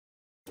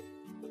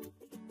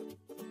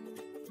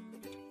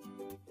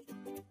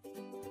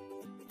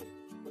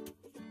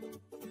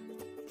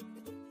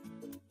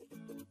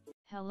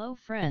Hello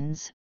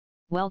friends,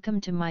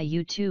 welcome to my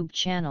YouTube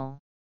channel.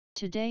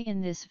 Today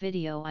in this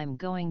video I'm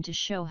going to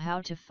show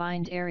how to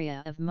find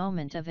area of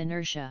moment of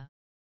inertia.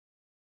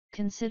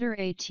 Consider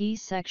a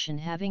T-section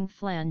having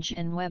flange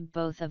and web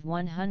both of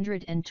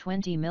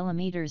 120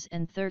 mm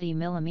and 30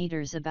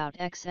 mm about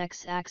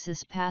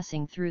x-axis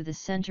passing through the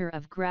center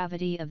of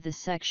gravity of the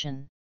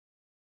section.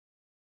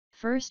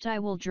 First I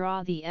will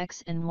draw the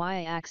x and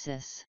y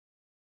axis.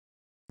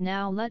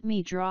 Now let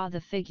me draw the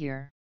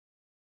figure.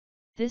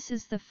 This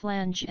is the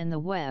flange and the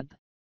web.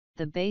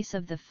 The base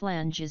of the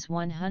flange is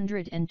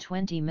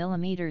 120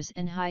 mm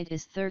and height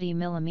is 30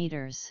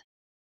 mm.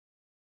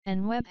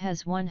 And web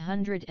has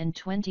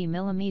 120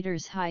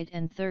 mm height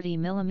and 30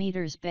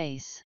 mm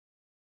base.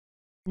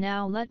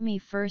 Now let me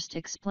first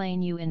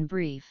explain you in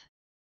brief.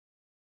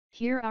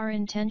 Here our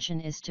intention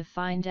is to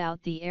find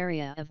out the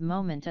area of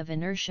moment of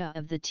inertia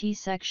of the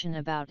T-section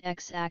about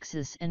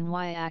x-axis and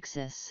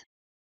y-axis.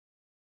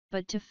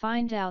 But to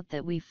find out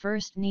that we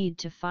first need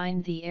to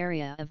find the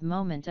area of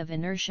moment of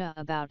inertia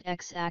about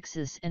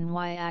x-axis and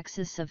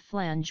y-axis of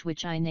flange,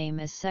 which I name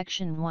as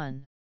section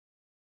 1.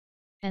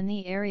 And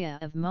the area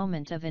of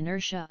moment of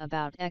inertia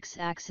about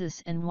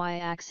x-axis and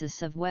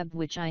y-axis of web,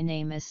 which I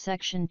name as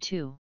section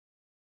 2.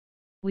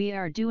 We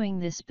are doing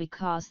this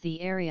because the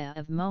area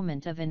of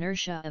moment of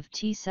inertia of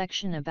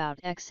T-section about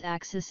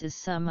x-axis is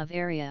sum of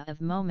area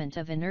of moment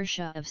of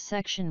inertia of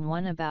section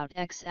 1 about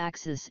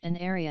x-axis and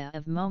area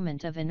of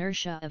moment of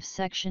inertia of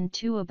section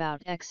 2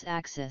 about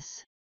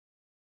x-axis.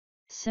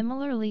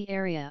 Similarly,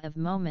 area of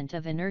moment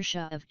of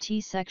inertia of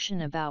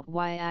T-section about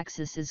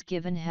y-axis is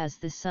given as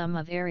the sum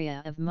of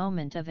area of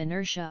moment of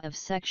inertia of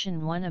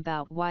section 1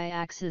 about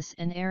y-axis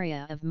and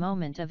area of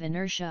moment of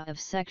inertia of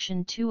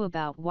section 2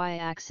 about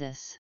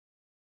y-axis.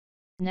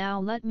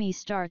 Now let me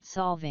start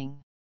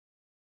solving.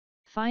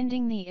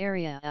 Finding the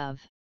area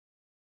of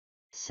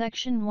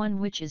section 1,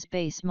 which is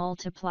base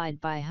multiplied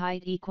by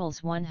height,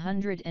 equals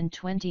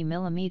 120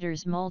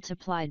 mm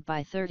multiplied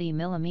by 30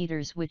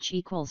 mm, which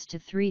equals to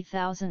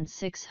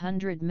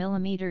 3600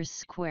 mm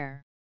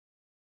square.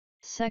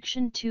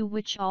 Section 2,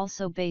 which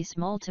also base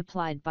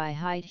multiplied by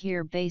height,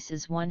 here base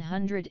is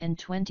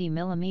 120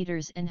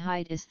 mm and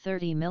height is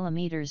 30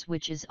 mm,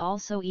 which is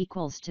also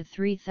equals to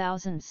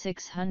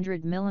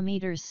 3600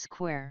 mm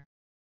square.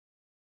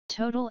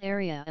 Total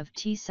area of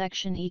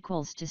T-section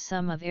equals to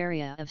sum of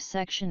area of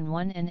section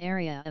 1 and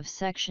area of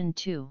section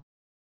 2,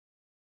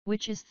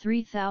 which is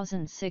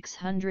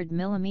 3600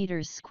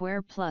 mm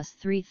square plus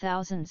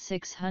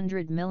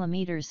 3600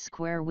 mm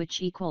square,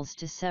 which equals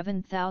to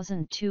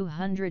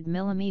 7200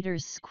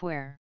 mm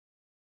square.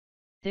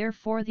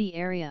 Therefore the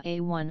area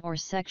A1 or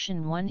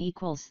section 1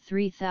 equals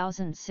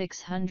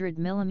 3600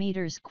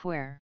 mm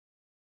square.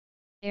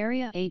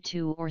 Area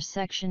A2 or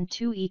section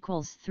 2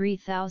 equals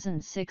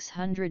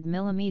 3600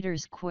 mm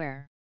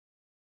square.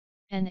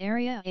 And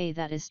area A,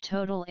 that is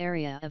total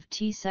area of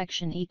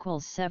T-section,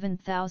 equals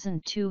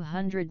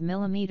 7200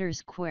 mm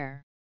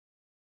square.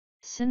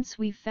 Since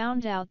we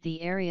found out the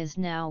areas,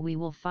 now we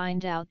will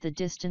find out the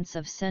distance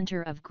of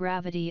center of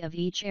gravity of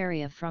each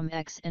area from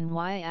x and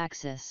y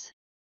axis.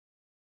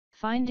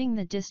 Finding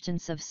the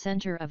distance of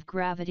center of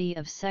gravity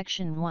of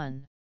section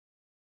 1.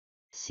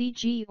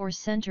 CG or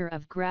center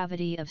of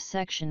gravity of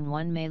section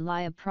 1 may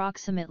lie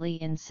approximately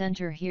in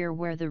center here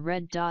where the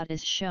red dot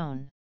is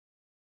shown.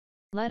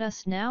 Let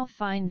us now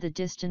find the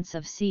distance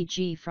of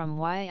CG from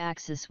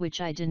y-axis,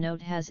 which I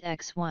denote as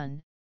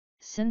x1,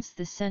 since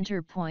the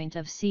center point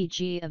of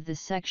CG of the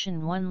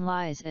section 1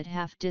 lies at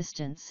half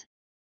distance,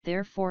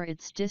 therefore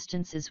its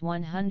distance is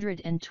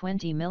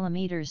 120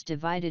 mm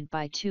divided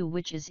by 2,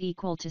 which is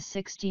equal to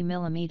 60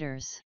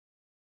 mm.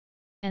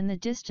 And the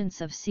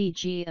distance of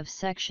CG of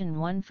section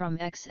 1 from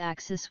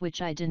x-axis,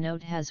 which I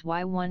denote as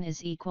y1,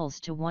 is equals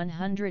to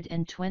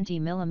 120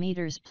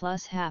 mm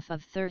plus half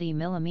of 30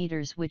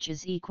 mm, which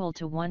is equal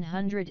to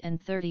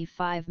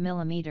 135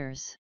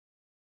 mm.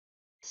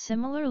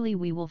 Similarly,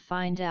 we will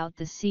find out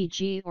the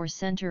CG or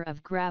center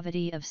of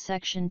gravity of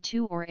section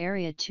 2 or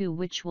area 2,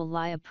 which will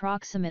lie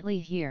approximately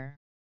here.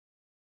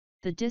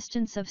 The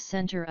distance of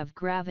center of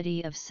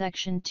gravity of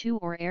section 2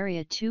 or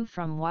area 2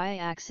 from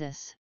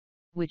y-axis,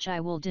 which I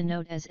will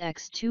denote as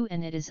x2,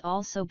 and it is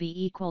also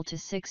be equal to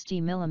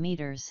 60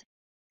 mm,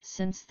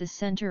 since the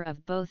center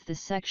of both the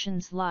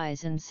sections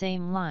lies in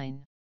same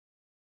line.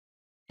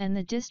 And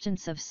the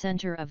distance of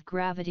center of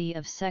gravity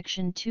of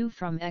section 2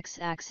 from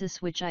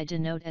x-axis, which I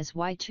denote as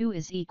y2,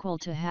 is equal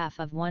to half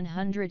of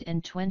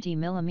 120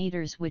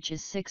 mm, which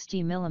is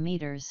 60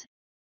 mm,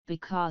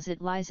 because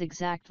it lies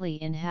exactly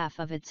in half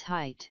of its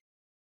height.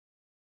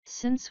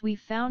 Since we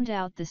found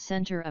out the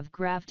center of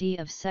gravity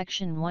of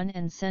section 1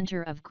 and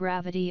center of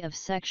gravity of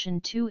section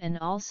 2, and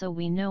also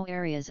we know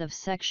areas of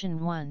section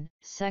 1,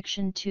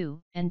 section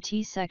 2, and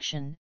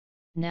T-section,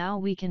 now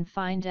we can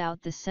find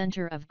out the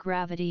center of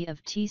gravity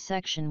of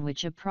T-section,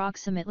 which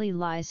approximately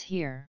lies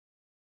here.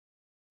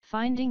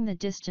 Finding the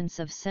distance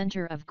of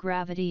center of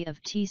gravity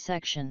of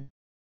T-section.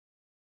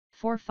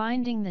 For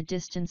finding the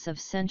distance of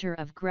center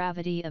of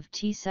gravity of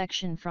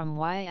T-section from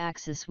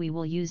y-axis, we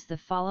will use the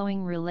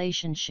following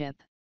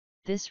relationship.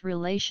 This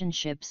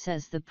relationship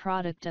says the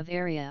product of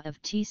area of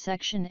T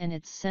section and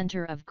its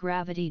center of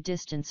gravity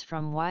distance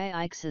from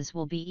y-axis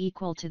will be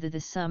equal to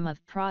the sum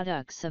of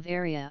products of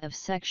area of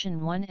section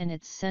 1 and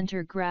its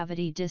center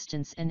gravity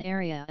distance and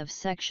area of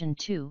section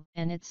 2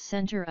 and its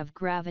center of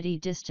gravity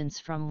distance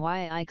from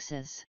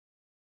y-axis.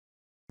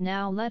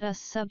 Now let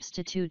us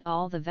substitute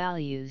all the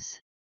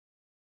values.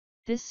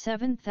 This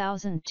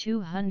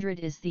 7200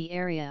 is the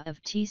area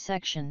of T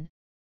section,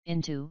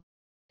 into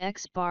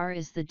x bar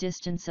is the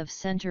distance of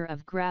center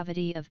of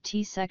gravity of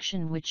T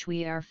section which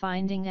we are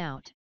finding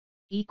out,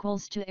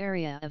 equals to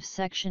area of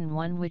section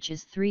 1 which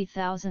is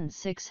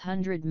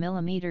 3600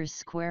 mm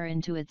square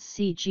into its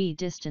CG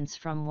distance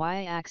from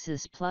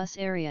y-axis plus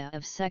area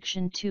of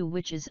section 2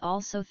 which is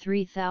also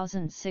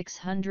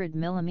 3600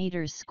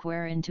 mm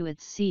square into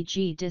its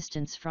CG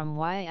distance from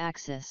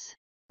y-axis,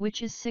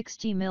 which is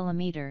 60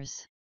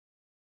 mm.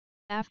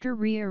 After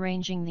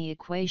rearranging the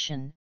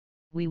equation,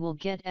 we will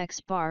get x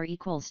bar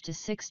equals to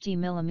 60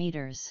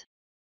 mm.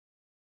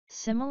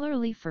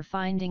 Similarly for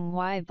finding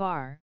y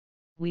bar,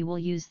 we will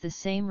use the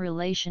same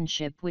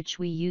relationship which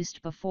we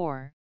used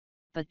before,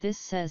 but this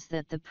says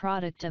that the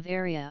product of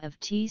area of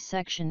T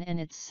section and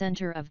its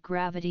center of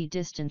gravity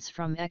distance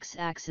from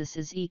x-axis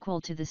is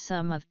equal to the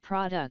sum of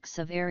products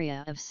of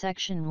area of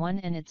section 1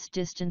 and its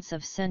distance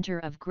of center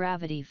of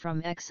gravity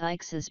from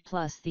x-axis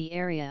plus the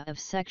area of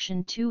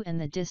section 2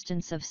 and the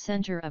distance of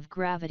center of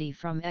gravity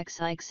from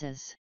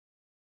x-axis.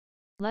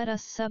 Let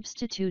us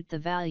substitute the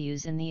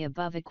values in the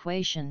above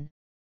equation.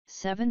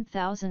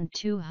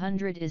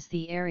 7200 is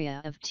the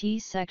area of T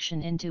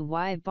section into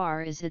y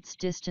bar is its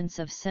distance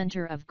of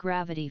center of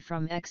gravity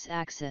from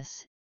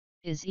x-axis,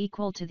 is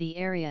equal to the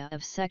area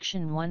of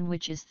section 1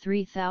 which is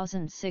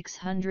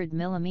 3600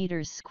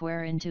 mm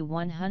square into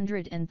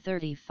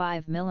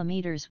 135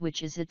 mm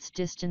which is its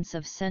distance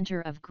of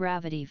center of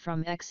gravity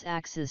from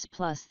x-axis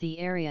plus the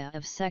area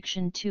of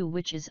section 2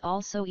 which is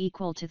also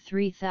equal to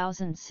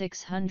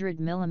 3600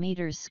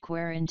 mm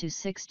square into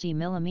 60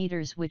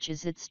 mm which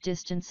is its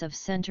distance of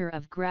center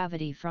of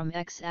gravity from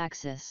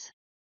x-axis.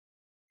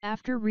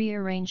 After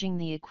rearranging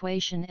the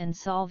equation and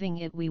solving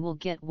it we will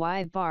get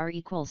y bar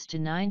equals to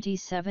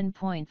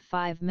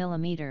 97.5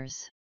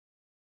 mm.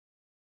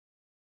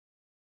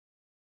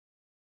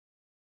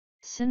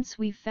 Since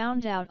we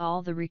found out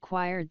all the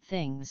required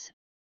things,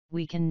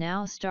 we can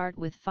now start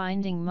with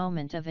finding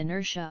moment of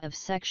inertia of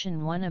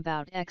section 1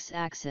 about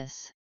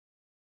x-axis.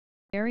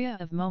 Area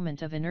of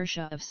moment of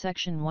inertia of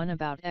section 1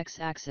 about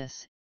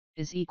x-axis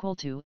is equal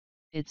to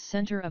its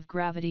center of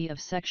gravity of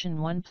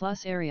section 1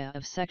 plus area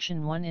of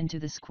section 1 into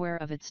the square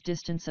of its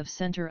distance of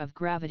center of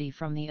gravity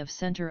from the of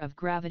center of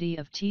gravity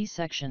of T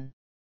section.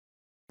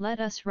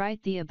 Let us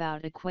write the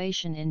about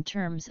equation in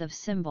terms of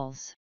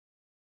symbols.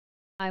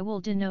 I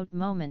will denote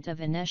moment of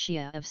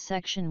inertia of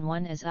section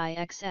 1 as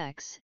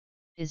Ixx,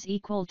 is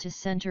equal to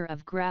center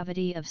of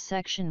gravity of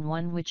section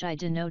 1 which I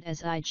denote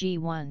as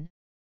Ig1,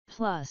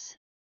 plus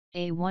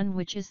A1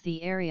 which is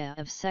the area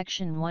of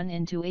section 1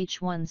 into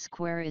h1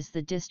 square is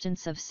the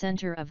distance of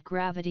center of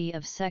gravity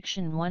of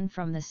section 1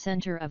 from the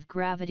center of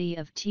gravity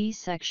of T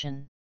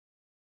section.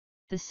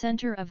 The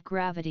center of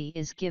gravity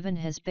is given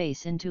as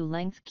base into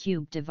length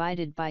cube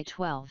divided by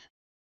 12.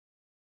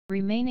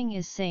 Remaining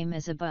is same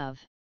as above.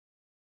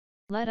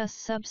 Let us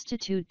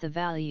substitute the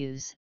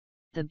values.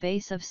 The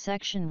base of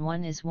section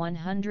 1 is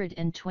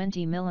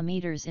 120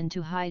 mm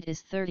into height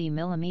is 30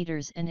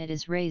 mm and it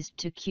is raised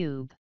to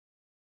cube.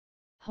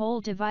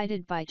 Whole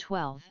divided by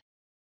 12.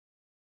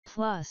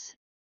 Plus,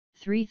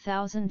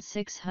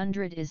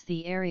 3600 is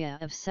the area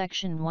of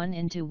section 1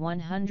 into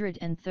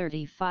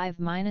 135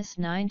 minus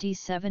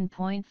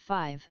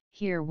 97.5.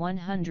 Here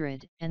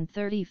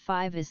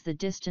 135 is the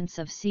distance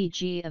of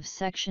CG of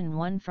section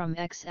 1 from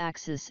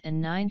x-axis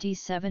and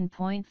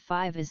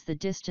 97.5 is the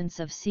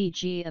distance of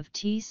CG of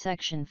T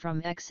section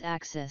from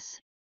x-axis.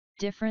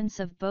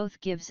 Difference of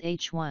both gives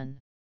h1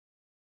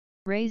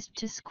 raised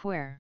to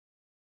square.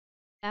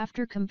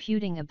 After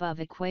computing above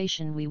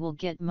equation we will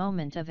get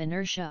moment of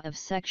inertia of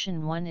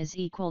section 1 is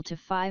equal to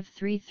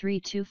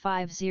 5332500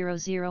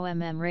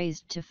 mm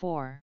raised to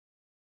 4.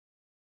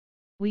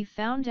 We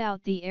found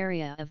out the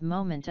area of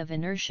moment of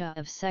inertia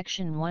of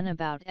section 1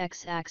 about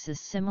x-axis.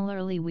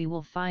 Similarly we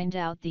will find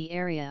out the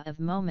area of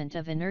moment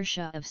of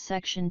inertia of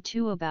section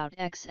 2 about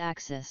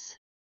x-axis.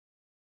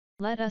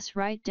 Let us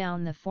write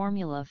down the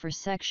formula for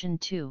section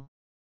 2.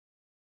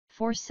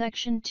 For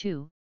section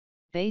 2,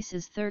 base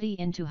is 30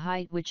 into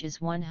height which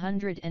is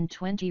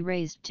 120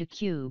 raised to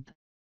cube,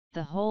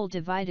 the whole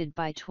divided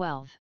by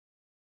 12.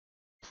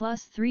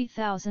 Plus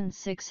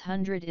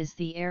 3600 is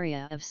the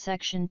area of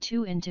section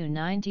 2 into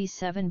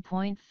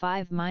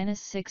 97.5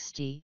 minus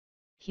 60,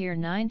 here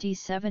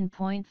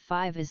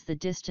 97.5 is the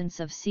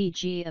distance of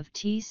CG of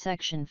T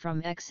section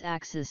from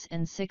x-axis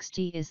and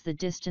 60 is the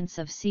distance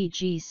of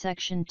CG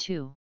section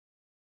 2.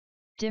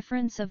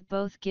 Difference of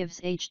both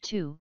gives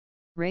h2,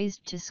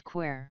 raised to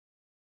square.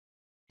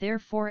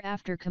 Therefore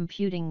after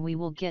computing we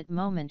will get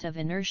moment of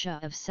inertia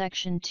of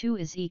section 2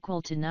 is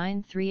equal to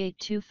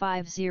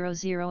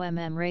 9382500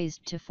 mm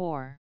raised to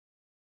 4.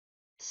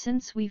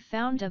 Since we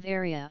found of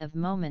area of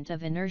moment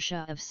of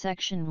inertia of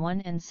section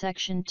 1 and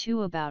section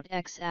 2 about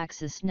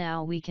x-axis,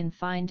 now we can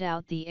find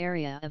out the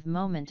area of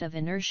moment of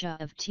inertia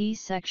of t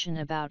section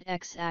about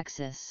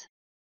x-axis.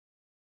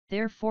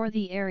 Therefore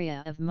the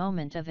area of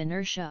moment of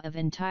inertia of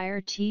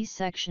entire t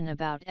section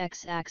about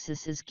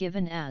x-axis is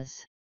given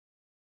as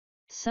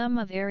sum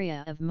of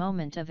area of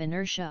moment of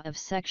inertia of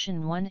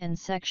section 1 and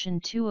section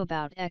 2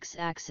 about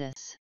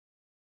x-axis,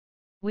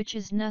 which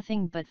is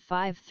nothing but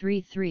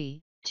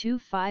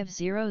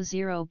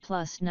 533.2500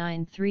 plus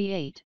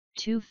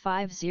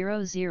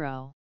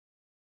 938.2500,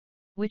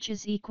 which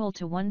is equal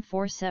to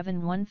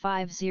 1471500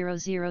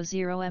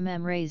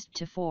 mm raised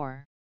to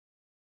 4.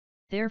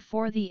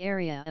 Therefore the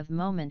area of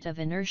moment of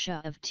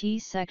inertia of t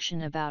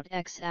section about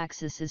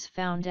x-axis is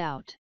found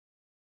out.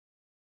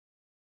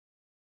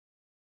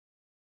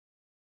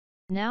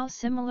 Now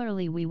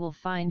similarly we will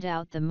find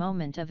out the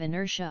moment of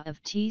inertia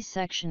of t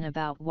section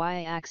about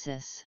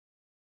y-axis.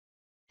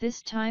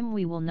 This time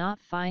we will not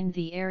find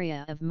the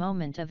area of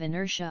moment of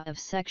inertia of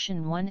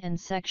section 1 and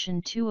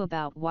section 2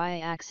 about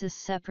y-axis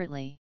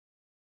separately.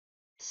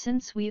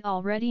 Since we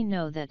already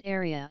know that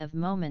area of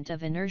moment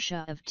of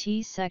inertia of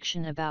t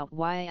section about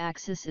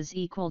y-axis is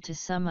equal to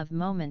sum of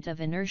moment of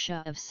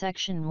inertia of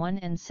section 1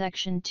 and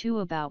section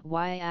 2 about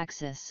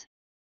y-axis,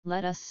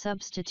 let us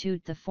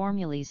substitute the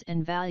formulas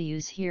and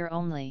values here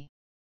only.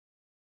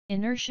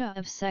 Inertia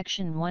of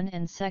section 1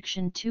 and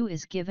section 2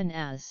 is given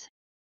as.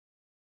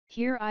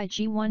 Here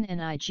Ig1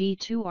 and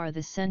Ig2 are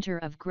the center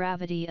of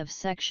gravity of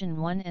section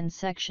 1 and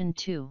section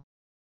 2.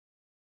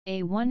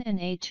 A1 and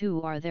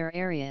A2 are their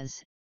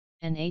areas,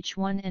 and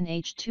H1 and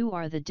H2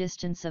 are the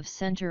distance of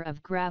center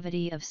of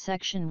gravity of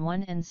section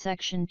 1 and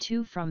section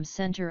 2 from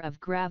center of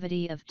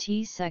gravity of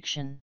T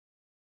section.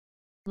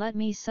 Let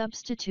me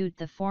substitute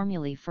the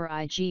formulae for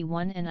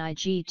Ig1 and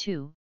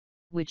Ig2,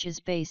 which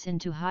is base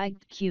into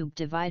height cube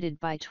divided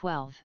by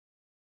 12.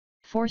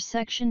 For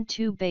section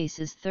 2 base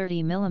is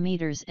 30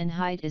 mm and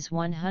height is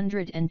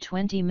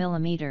 120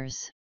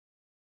 mm.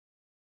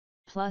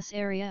 Plus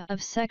area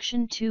of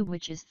section 2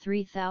 which is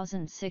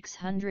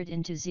 3600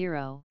 into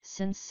 0,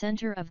 since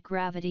center of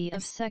gravity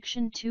of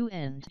section 2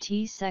 and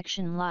T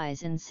section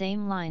lies in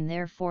same line,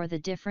 therefore the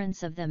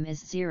difference of them is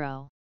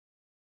 0.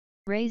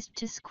 Raised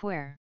to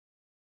square.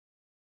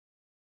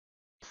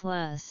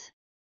 Plus,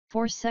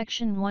 for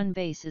section 1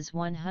 base is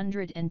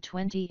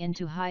 120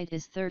 into height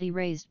is 30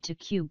 raised to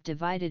cube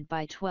divided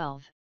by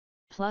 12,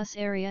 plus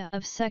area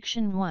of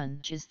section 1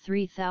 which is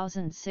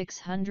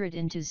 3600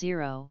 into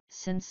 0,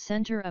 since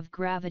center of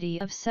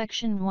gravity of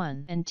section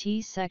 1 and T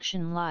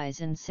section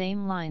lies in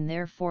same line,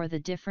 therefore the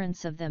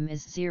difference of them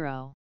is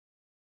 0.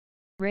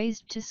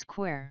 Raised to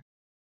square.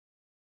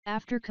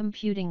 After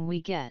computing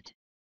we get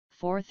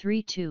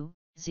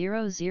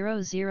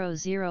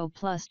 432,000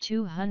 plus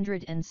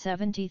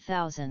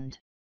 270,000.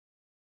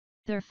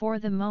 Therefore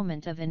the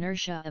moment of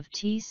inertia of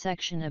T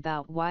section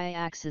about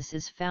y-axis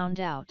is found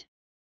out,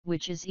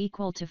 which is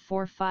equal to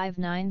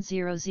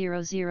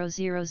 459,000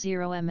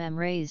 mm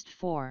raised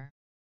 4.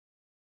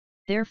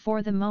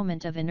 Therefore the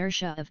moment of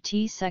inertia of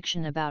T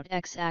section about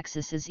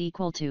x-axis is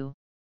equal to,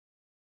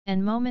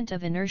 and moment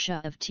of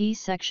inertia of T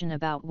section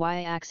about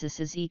y-axis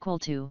is equal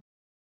to.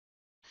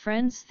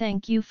 Friends,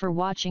 thank you for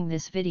watching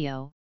this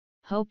video,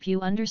 hope you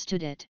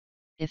understood it.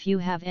 If you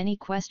have any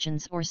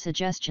questions or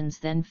suggestions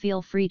then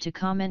feel free to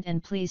comment,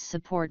 and please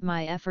support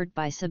my effort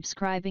by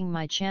subscribing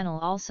my channel,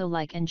 also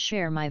like and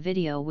share my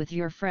video with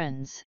your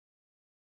friends.